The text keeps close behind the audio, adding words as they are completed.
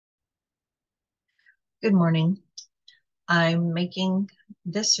Good morning. I'm making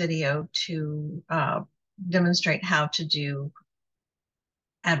this video to demonstrate how to do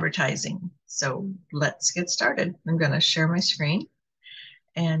advertising. So let's get started. I'm going to share my screen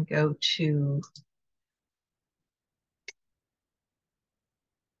and go to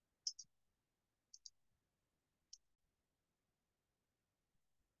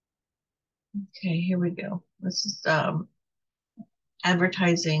okay, here we go. This is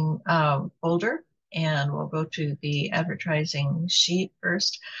advertising folder, and we'll go to the advertising sheet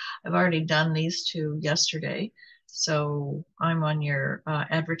first. I've already done these two yesterday, so I'm on your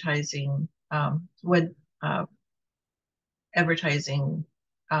advertising web advertising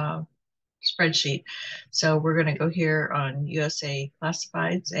uh, spreadsheet. So we're going to go here on USA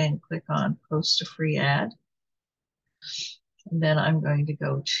Classifieds and click on Post a Free Ad. And then I'm going to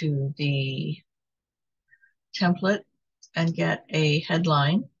go to the template and get a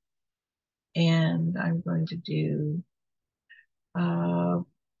headline. And I'm going to do,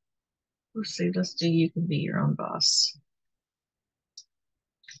 let's do You Can Be Your Own Boss.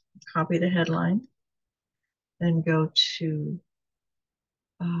 Copy the headline, then go to,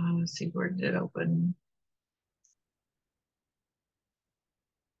 let's see, where did it open?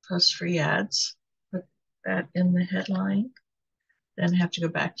 Post Free Ads. Put that in the headline. Then have to go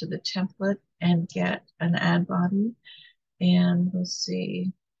back to the template and get an ad body. And let's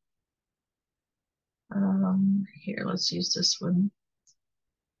see, here, let's use this one.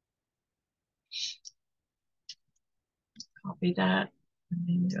 Copy that, and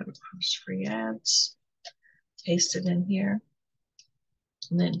then go to Post Free Ads, paste it in here,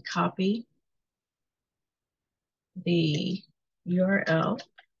 and then copy the URL,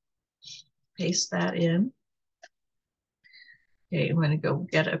 paste that in. Okay, I'm going to go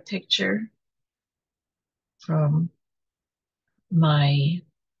get a picture from my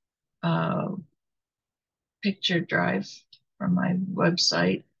picture drive from my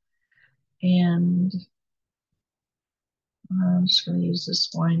website, and I'm just going to use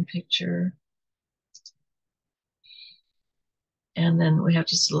this wine picture. And then we have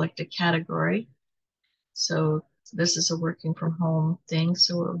to select a category. So this is a working from home thing.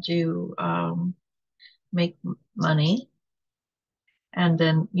 So we'll do make money. And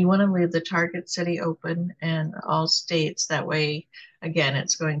then you want to leave the target city open and all states. That way, again,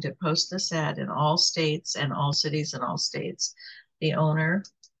 it's going to post this ad in all states and all cities and all states. The owner,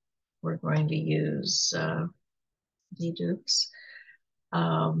 we're going to use Dedukes.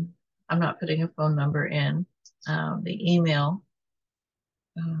 I'm not putting a phone number in. The email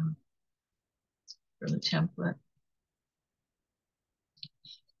for the template.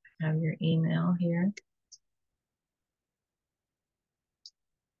 Have your email here.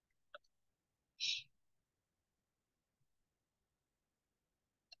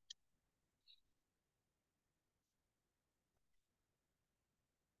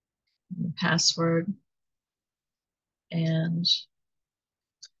 Password and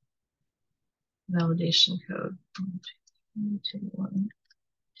validation code. 2, 1.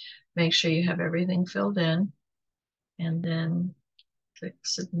 Make sure you have everything filled in and then click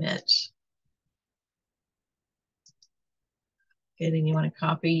submit. Okay, then you want to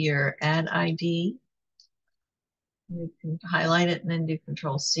copy your ad ID. You can highlight it and then do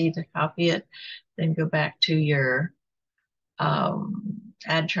Control-C to copy it. Then go back to your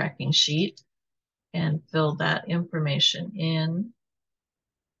ad tracking sheet and fill that information in.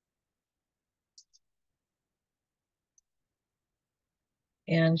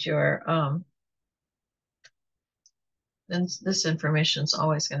 And your then this information is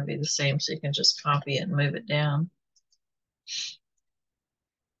always going to be the same, so you can just copy it and move it down.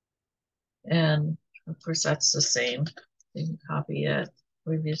 And of course, that's the same. You can copy it.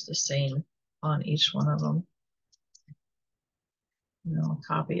 We've used the same on each one of them. And I'll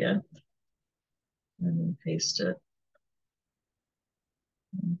copy it and then paste it.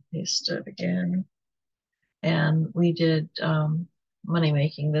 And paste it again. And we did money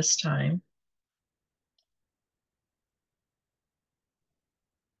making this time.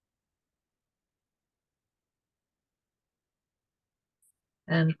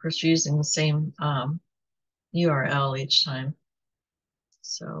 And of course, you're using the same URL each time.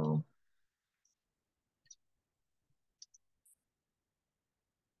 So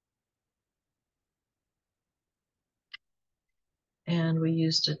and we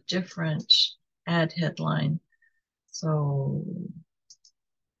used a different ad headline. So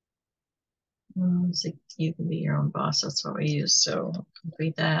You Can Be Your Own Boss. That's what we use. So I'll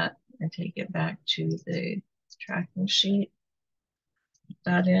copy that and take it back to the tracking sheet. Put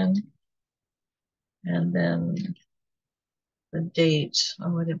that in, and then the date.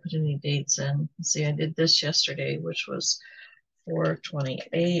 Oh, I didn't put any dates in. See, I did this yesterday, which was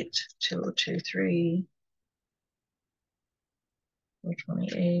 4/28, 2023,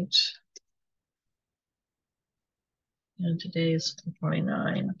 4/28, and today is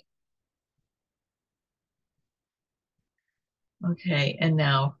 4/29. Okay, and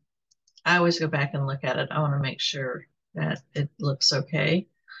now I always go back and look at it. I want to make sure that it looks okay.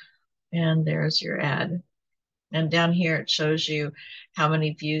 And there's your ad. And down here it shows you how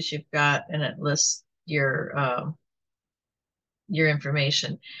many views you've got, and it lists your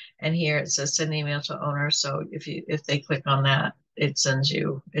information. And here it says send email to owner. So if they click on that, it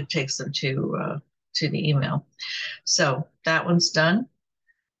takes them to the email. So that one's done.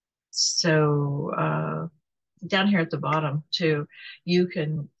 So down here at the bottom too, you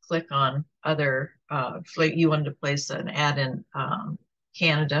can click on other, like you wanted to place an ad in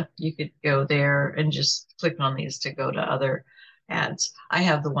Canada, you could go there and just click on these to go to other ads. I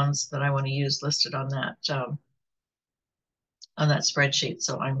have the ones that I want to use listed on that spreadsheet,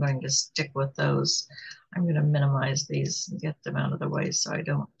 so I'm going to stick with those. I'm going to minimize these and get them out of the way so they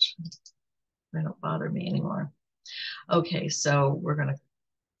don't bother me anymore. Okay, so we're going to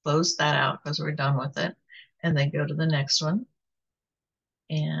close that out because we're done with it, and then go to the next one.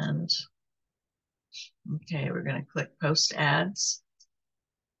 And okay, we're going to click post ads,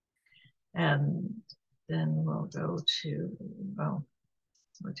 and then we'll go to our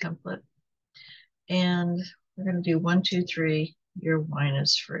template, and we're going to do 1, 2, 3. Your wine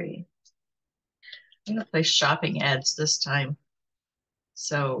is free. I'm going to place shopping ads this time.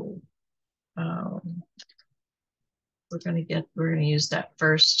 So we're going to use that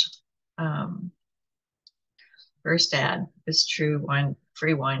first ad. It's true wine,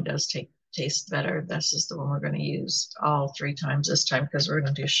 free wine does taste better. This is the one we're going to use all 3 times this time because we're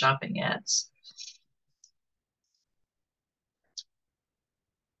going to do shopping ads.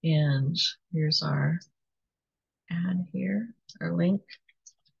 And here's our ad here, our link.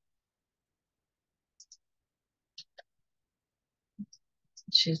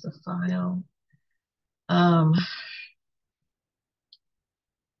 Choose the file.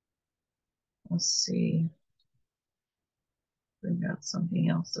 Let's see. We've got something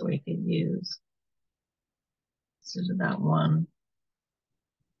else that we could use. Instead of that one.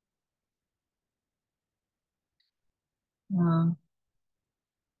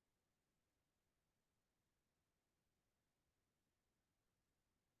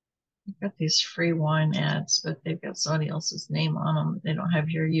 You've got these free wine ads, but they've got somebody else's name on them. They don't have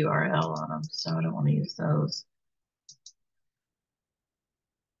your URL on them, so I don't want to use those.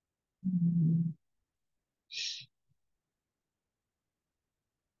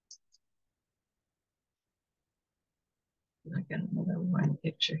 I got another wine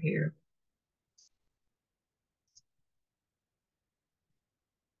picture here.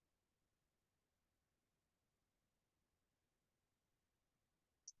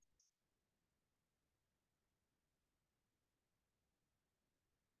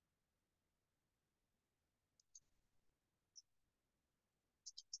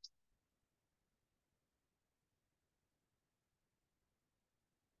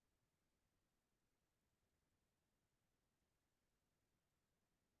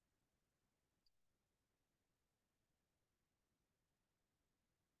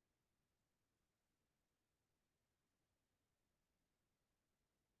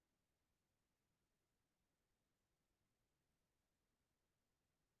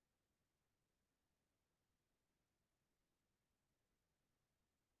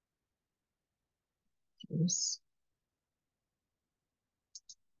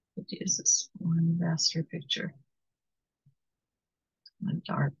 Use this one master picture. A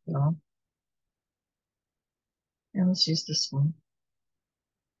dark though. And let's use this one.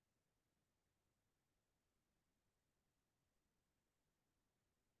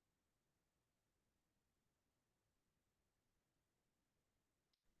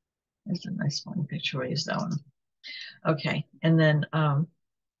 There's a nice wine picture. We'll use that one. Okay, and then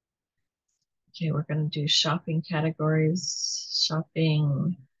okay, we're going to do shopping categories,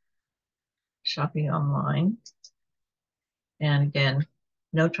 shopping online. And again,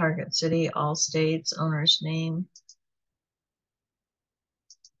 no target city, all states, owner's name,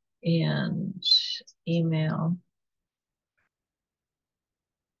 and email.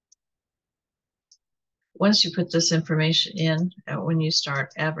 Once you put this information in, when you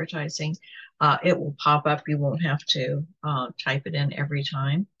start advertising, it will pop up. You won't have to type it in every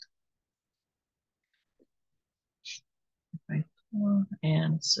time.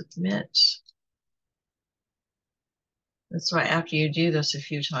 And submit. That's why after you do this a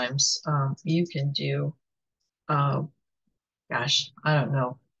few times, you can do gosh, I don't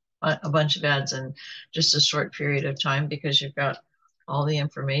know, a bunch of ads in just a short period of time because you've got all the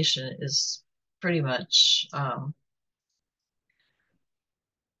information is pretty much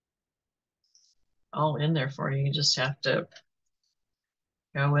all in there for you. You just have to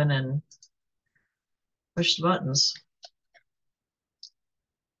go in and push the buttons.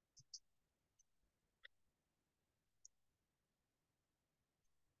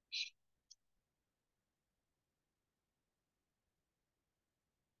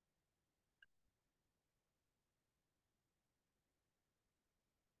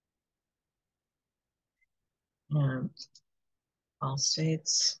 And all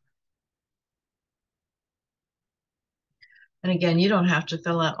states. And again, you don't have to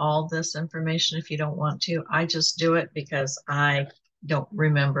fill out all this information if you don't want to. I just do it because I don't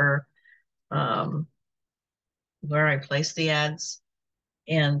remember where I place the ads.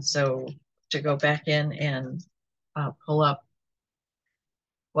 And so to go back in and pull up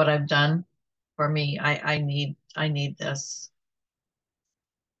what I've done for me, I need this.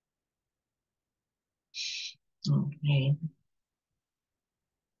 Okay.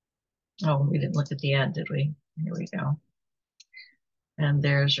 Oh, we didn't look at the ad, did we? Here we go. And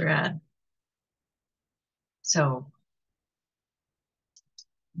there's your ad. So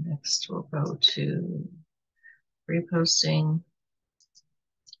next we'll go to reposting.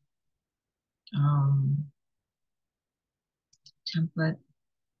 Template.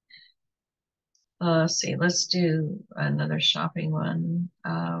 Let's see, let's do another shopping one.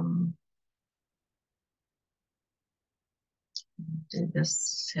 Do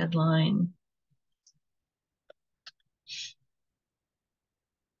this headline.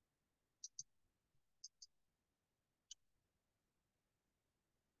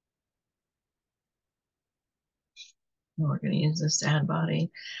 We're going to use this ad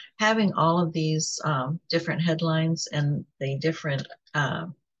body. Having all of these different headlines and the different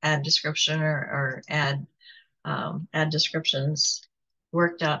ad description or ad descriptions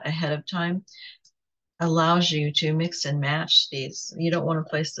worked out ahead of time allows you to mix and match these. You don't want to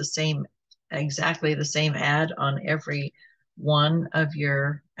place exactly the same ad on every one of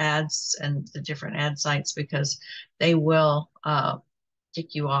your ads and the different ad sites because they will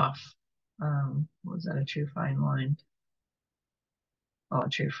tick you off. Was that a true fine line? Oh, a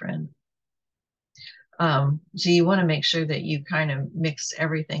true friend. So you want to make sure that you kind of mix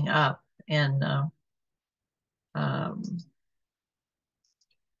everything up and um,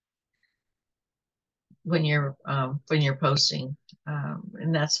 when you're posting,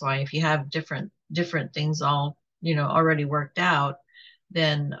 and that's why if you have different things all already worked out,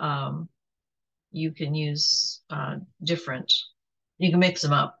 then you can use different. You can mix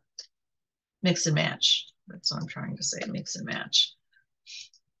them up, mix and match. That's what I'm trying to say. Mix and match.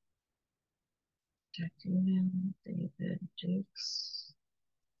 David Dukes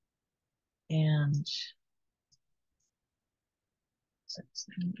and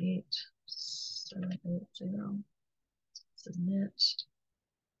 678-780. Submit.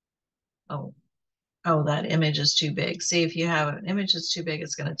 Oh, that image is too big. See, if you have an image that's too big,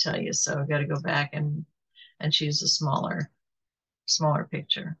 it's going to tell you. So I've got to go back and choose a smaller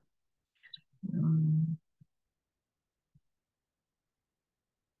picture.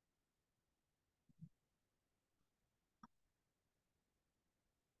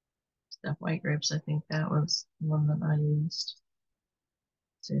 Stuff white grapes. I think that was the one that I used.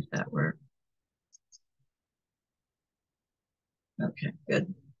 See if that worked. Okay,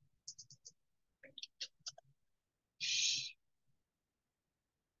 good.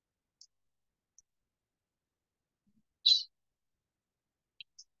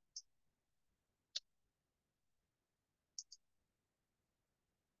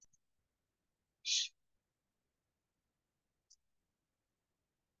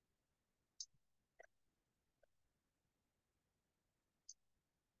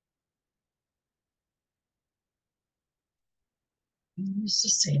 Use the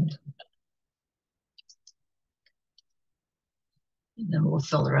same. And then we'll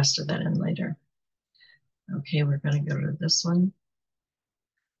fill the rest of that in later. Okay, we're going to go to this one.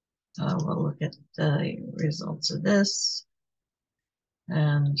 We'll look at the results of this.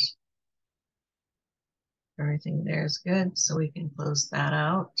 And everything there is good, so we can close that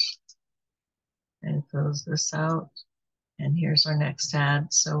out and close this out. And here's our next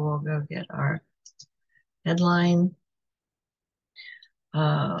ad. So we'll go get our headline.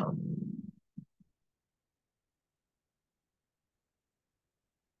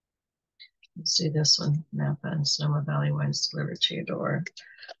 Let's do this one, Napa and Sonoma Valley wines delivered to your door,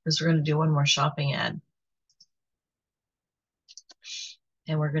 because we're going to do one more shopping ad.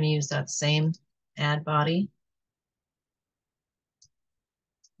 And we're going to use that same ad body.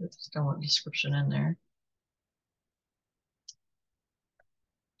 Just don't want description in there.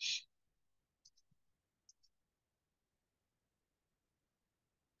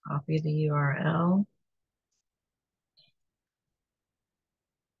 Copy the URL.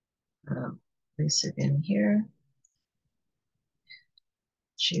 Place it in here.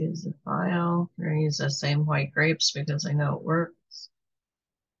 Choose the file. We're going to use the same white grapes because I know it works.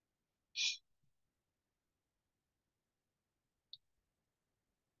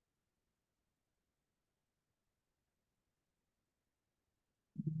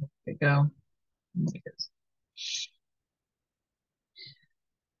 There we go.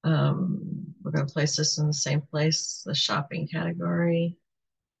 We're going to place this in the same place, the shopping category.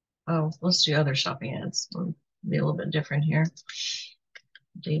 Oh, let's do other shopping ads. It'll be a little bit different here.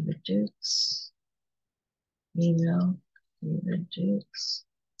 David Dukes. Email. David Dukes.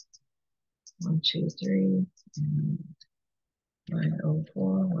 123. And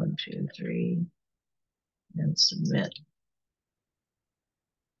 904. 123. And submit.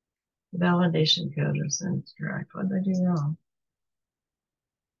 The validation code is incorrect. What did I do wrong?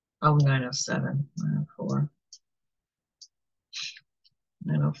 Oh, 907. 904.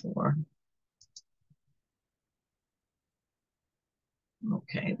 904.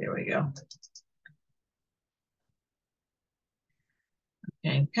 Okay, there we go.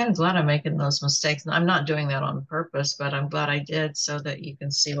 Okay, I'm kind of glad I'm making those mistakes. I'm not doing that on purpose, but I'm glad I did so that you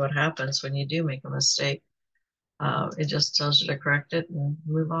can see what happens when you do make a mistake. It just tells you to correct it and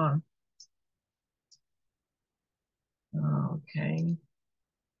move on. Okay.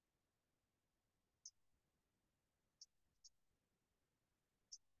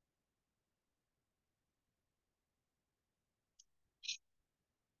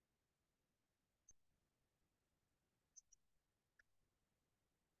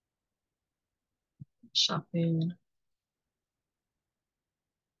 Shopping.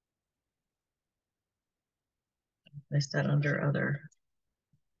 Place that under other.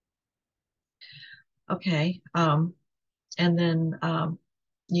 Okay. And then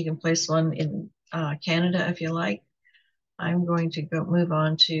you can place one in Canada if you like. I'm going to go move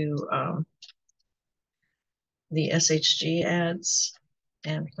on to the SHG ads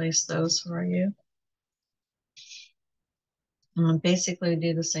and place those for you. Basically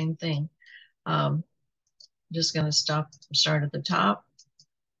do the same thing. Just going to start at the top.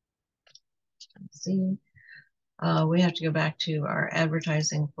 Let's see. We have to go back to our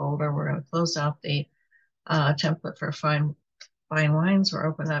advertising folder. We're going to close out the template for fine wines. We'll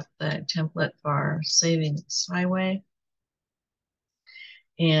open up the template for Savings Highway.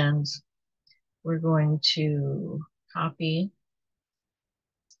 And we're going to copy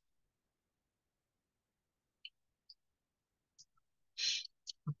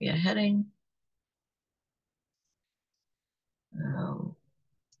a heading.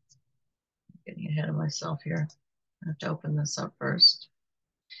 Getting ahead of myself here. I have to open this up first.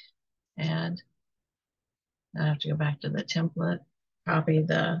 And I have to go back to the template, copy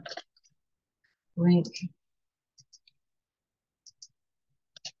the link.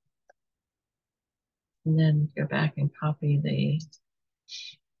 And then go back and copy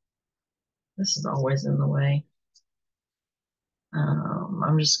this is always in the way.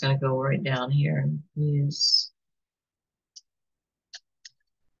 I'm just going to go right down here and use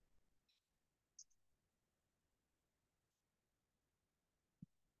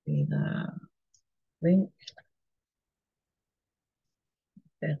the link,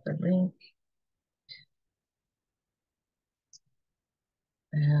 get the link,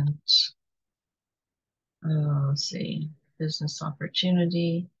 and let's see, business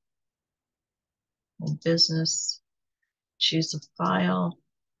opportunity, business, choose a file.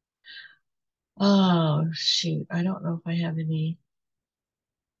 Oh, shoot, I don't know if I have any,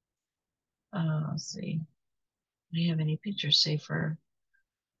 let's see, do I have any pictures saved for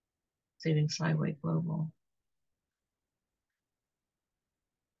Savings Highway Global?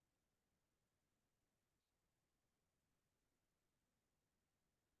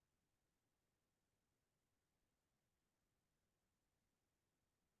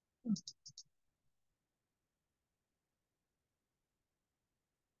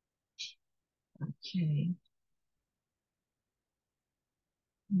 Okay.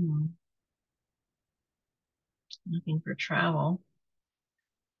 Looking for travel.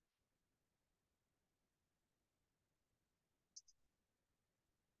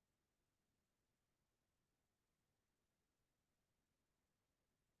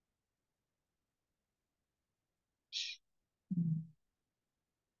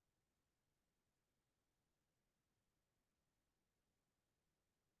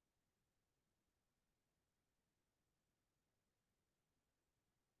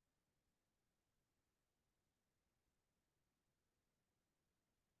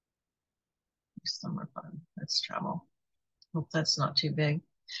 Summer fun. Let's travel. Hope that's not too big.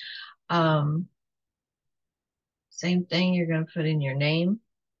 Um, Same thing. You're going to put in your name,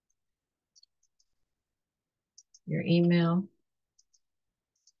 your email,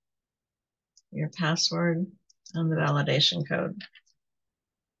 your password, and the validation code.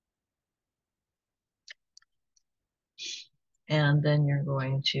 And then you're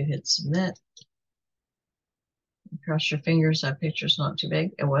going to hit submit. Cross your fingers that picture's not too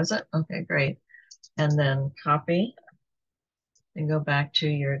big. It wasn't? Okay, great. And then copy and go back to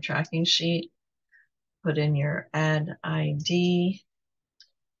your tracking sheet. Put in your ad ID,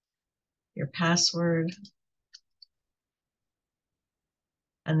 your password,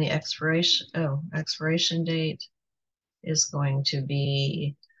 and the expiration date is going to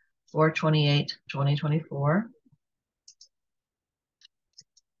be 4/28/2024.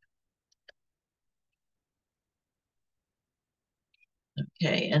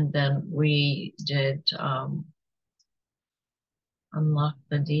 Okay, and then we did unlock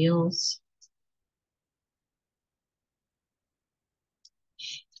the deals.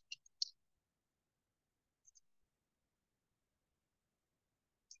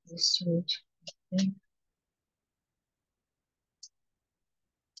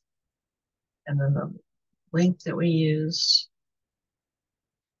 And then the link that we used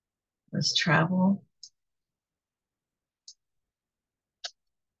was travel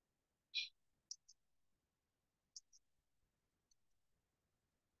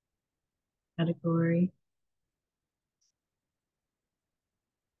category.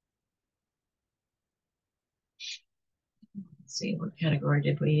 Let's see, what category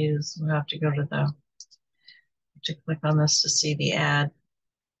did we use? We'll have to go to click on this to see the ad.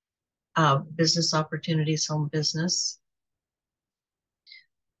 Business opportunities, home business.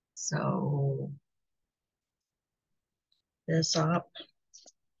 So this op,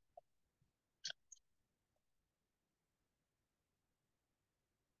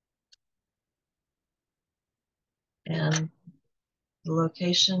 and the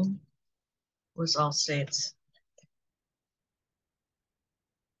location was all states.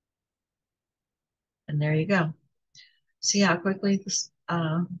 And there you go. See how quickly this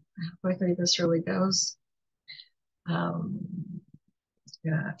really goes. Gonna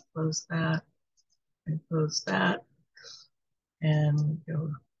close that and close that and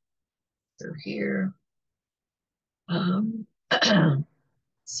go through here.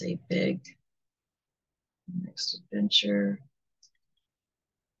 Say big, next adventure,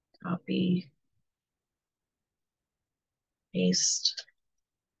 copy, paste,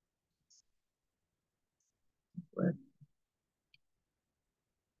 let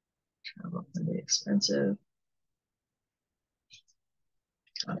travel can be expensive,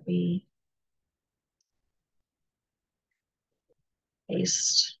 copy,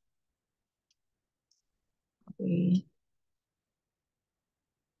 paste, copy,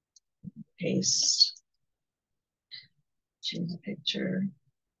 paste, choose a picture.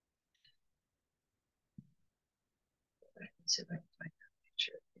 Let's see if I can find that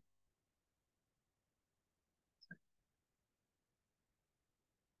picture.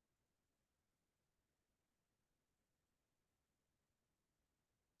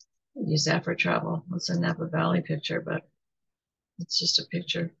 Use that for travel. It's a Napa Valley picture, but it's just a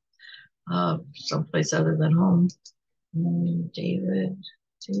picture of someplace other than home. David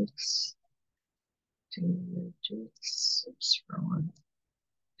Dukes. David Dukes. Oops, wrong one.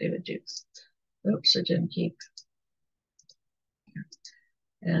 David Dukes. Oops, I didn't keep.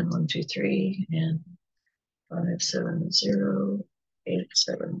 And 1, 2, 3, and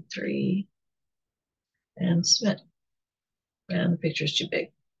 570-873, and submit. And the picture's too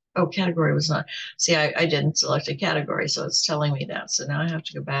big. Oh, category was not. See, I didn't select a category, so it's telling me that. So now I have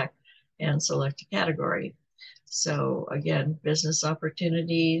to go back and select a category. So again, business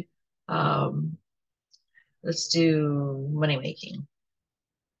opportunity. Let's do money making.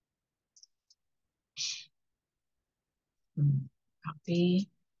 Copy.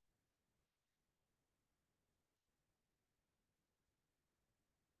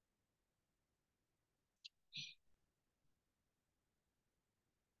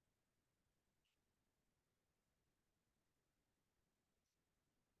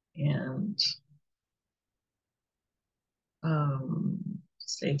 And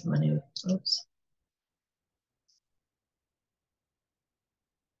save money. Oops.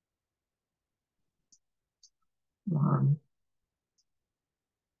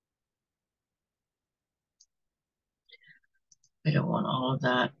 I don't want all of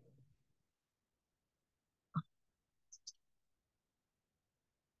that.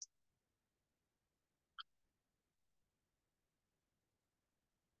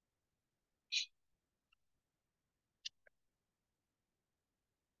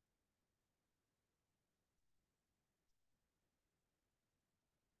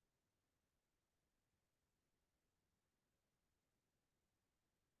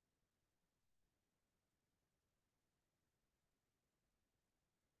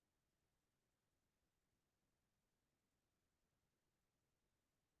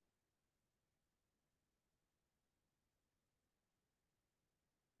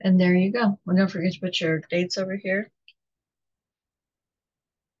 And there you go. Well, don't forget to put your dates over here.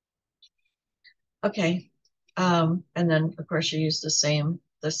 Okay. And then of course you use the same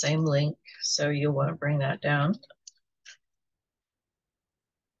link. So you'll want to bring that down.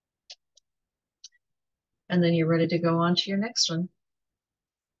 And then you're ready to go on to your next one.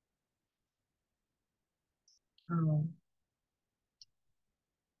 Um,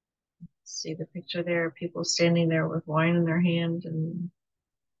 see the picture there, people standing there with wine in their hand, and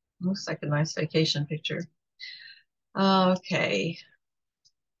looks like a nice vacation picture. Okay.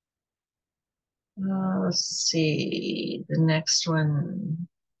 Let's see the next one.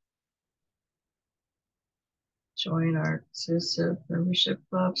 Join our exclusive membership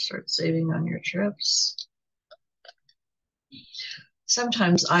club. Start saving on your trips.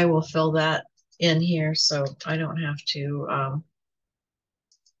 Sometimes I will fill that in here so I don't have to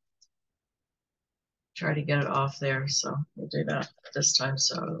try to get it off there. So we'll do that this time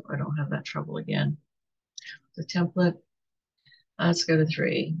so I don't have that trouble again. The template, let's go to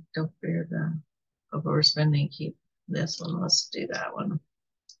 3. Don't fear the overspending. Keep this one. Let's do that one.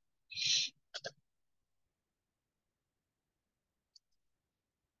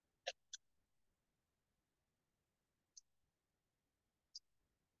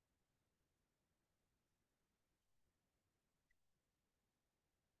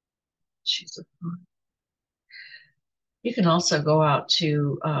 She's a You can also go out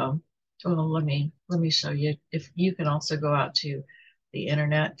to, well, let me show you. If you can also go out to the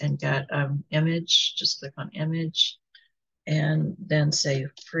internet and get image, just click on image and then say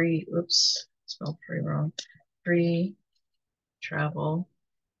free, oops, spelled free wrong, free travel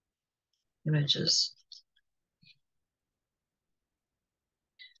images.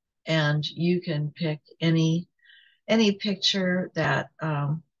 And you can pick any picture that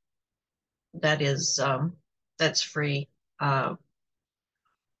is that's free. Like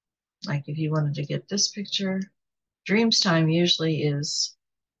if you wanted to get this picture, Dreamstime usually is,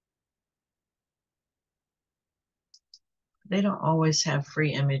 they don't always have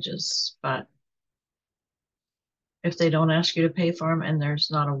free images, but if they don't ask you to pay for them and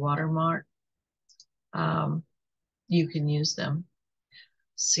there's not a watermark, um, you can use them.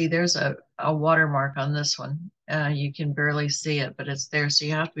 See, there's a watermark on this one. You can barely see it, but it's there, so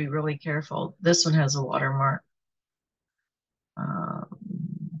you have to be really careful. This one has a watermark. Um,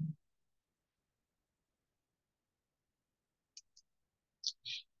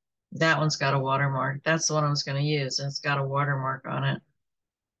 that one's got a watermark. That's the one I was going to use, and it's got a watermark on it.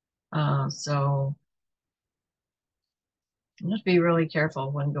 So you have to be really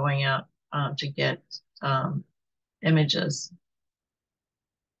careful when going out to get images.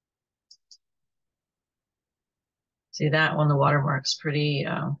 See that one, the watermark's pretty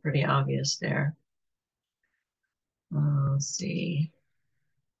obvious there. Let's see.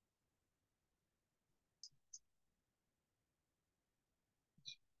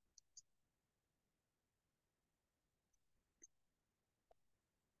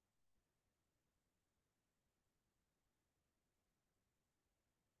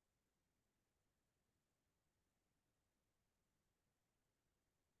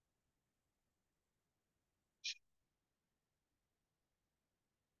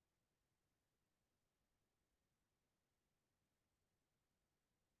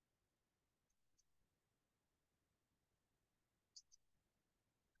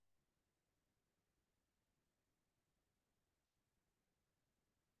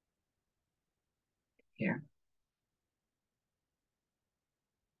 Here.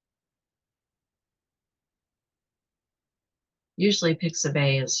 Usually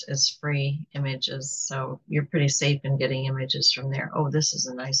Pixabay is free images, so you're pretty safe in getting images from there. Oh, this is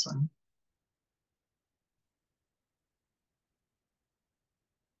a nice one.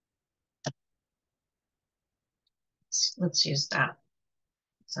 Let's use that.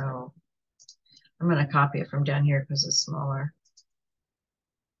 So I'm going to copy it from down here because it's smaller.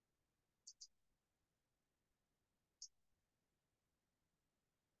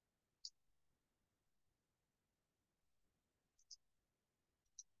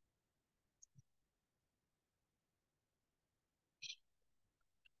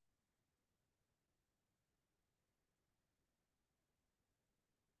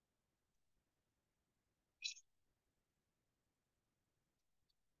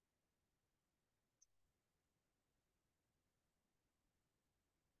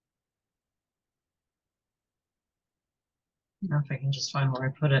 I don't know if I can just find where I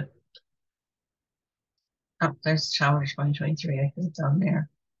put it. Oh, there's Challenge 2023. I think it's on there.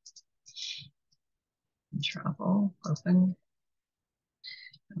 Travel, open.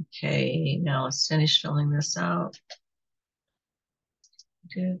 Okay, now let's finish filling this out.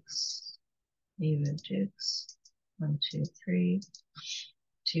 Dukes, Eva Dukes, 1, 2, 3,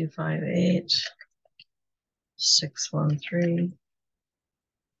 2, 5, 8, 6, 1, 3,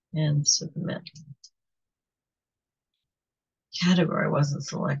 and submit. Category wasn't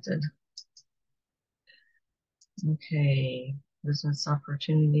selected. Okay, business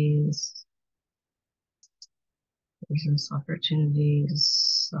opportunities. Business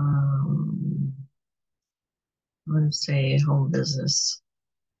opportunities. I'm going to say home business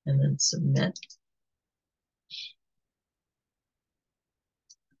and then submit.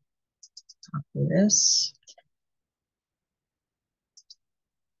 Copy this.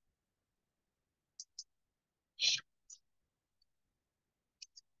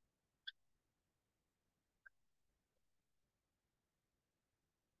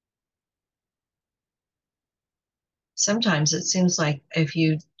 Sometimes it seems like if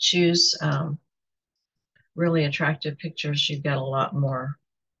you choose really attractive pictures, you get a lot more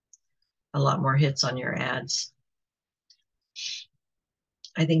hits on your ads.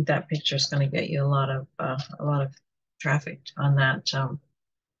 I think that picture is going to get you a lot of traffic on that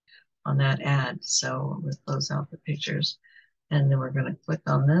ad. So we'll close out the pictures, and then we're going to click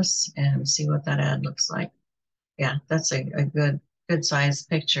on this and see what that ad looks like. Yeah, that's a good size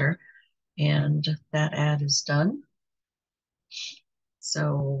picture, and that ad is done.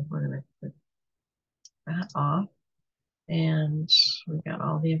 So we're going to click that off, and we got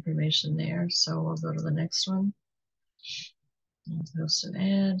all the information there. So we'll go to the next one and post an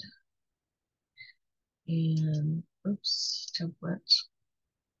ad, and oops, template.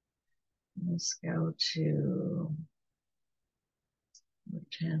 Let's go to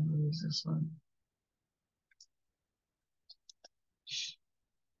 10. We'll use this one.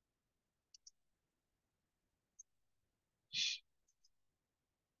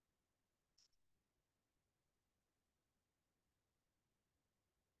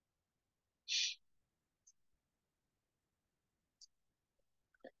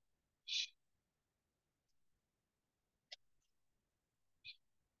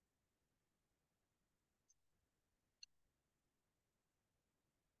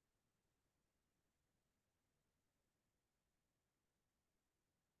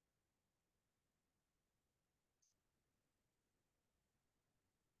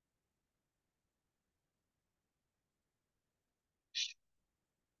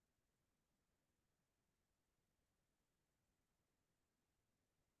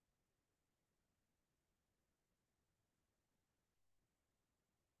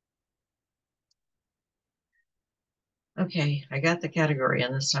 Okay, I got the category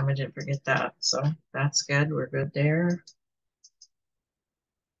in this time. I didn't forget that. So that's good. We're good there.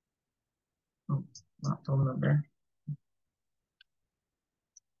 Oh, not phone number.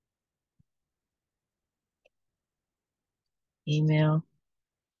 Email.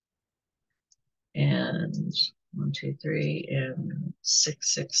 And 1, 2, 3, and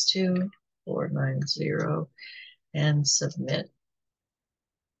 662 490, and submit.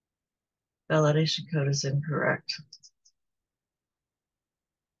 Validation code is incorrect.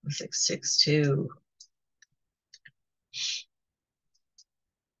 662.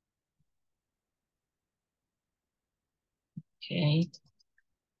 Okay.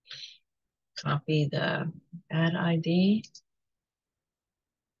 Copy the ad ID,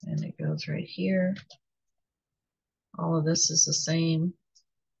 and it goes right here. All of this is the same.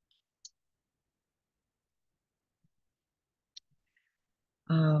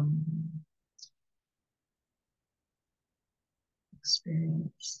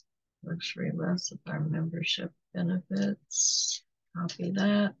 Experience luxury less of our membership benefits. Copy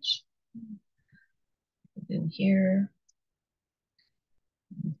that. Put in here.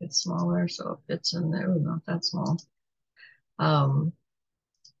 Make it smaller so it fits in there. Oh, not that small.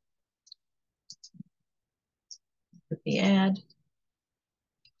 Put the ad.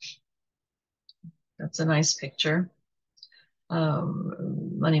 That's a nice picture.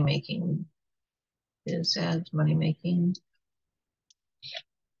 Money making is ads money making.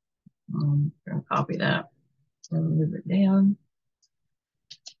 I'm gonna copy that and move it down.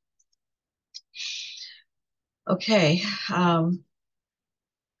 Okay.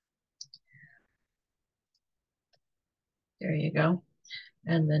 There you go.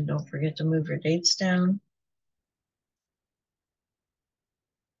 And then don't forget to move your dates down.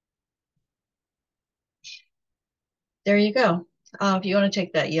 There you go. If you want to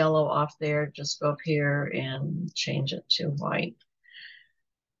take that yellow off there, just go up here and change it to white.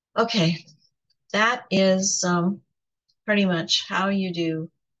 Okay, that is pretty much how you do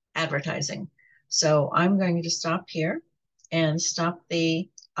advertising. So I'm going to stop here and stop the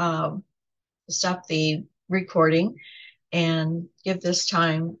recording, and give this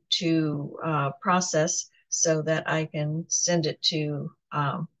time to process so that I can send it to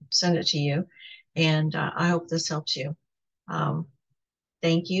you. And I hope this helps you. Um,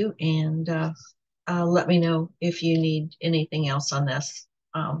 thank you, and let me know if you need anything else on this.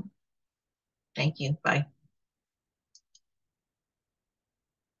 Um, thank you. Bye.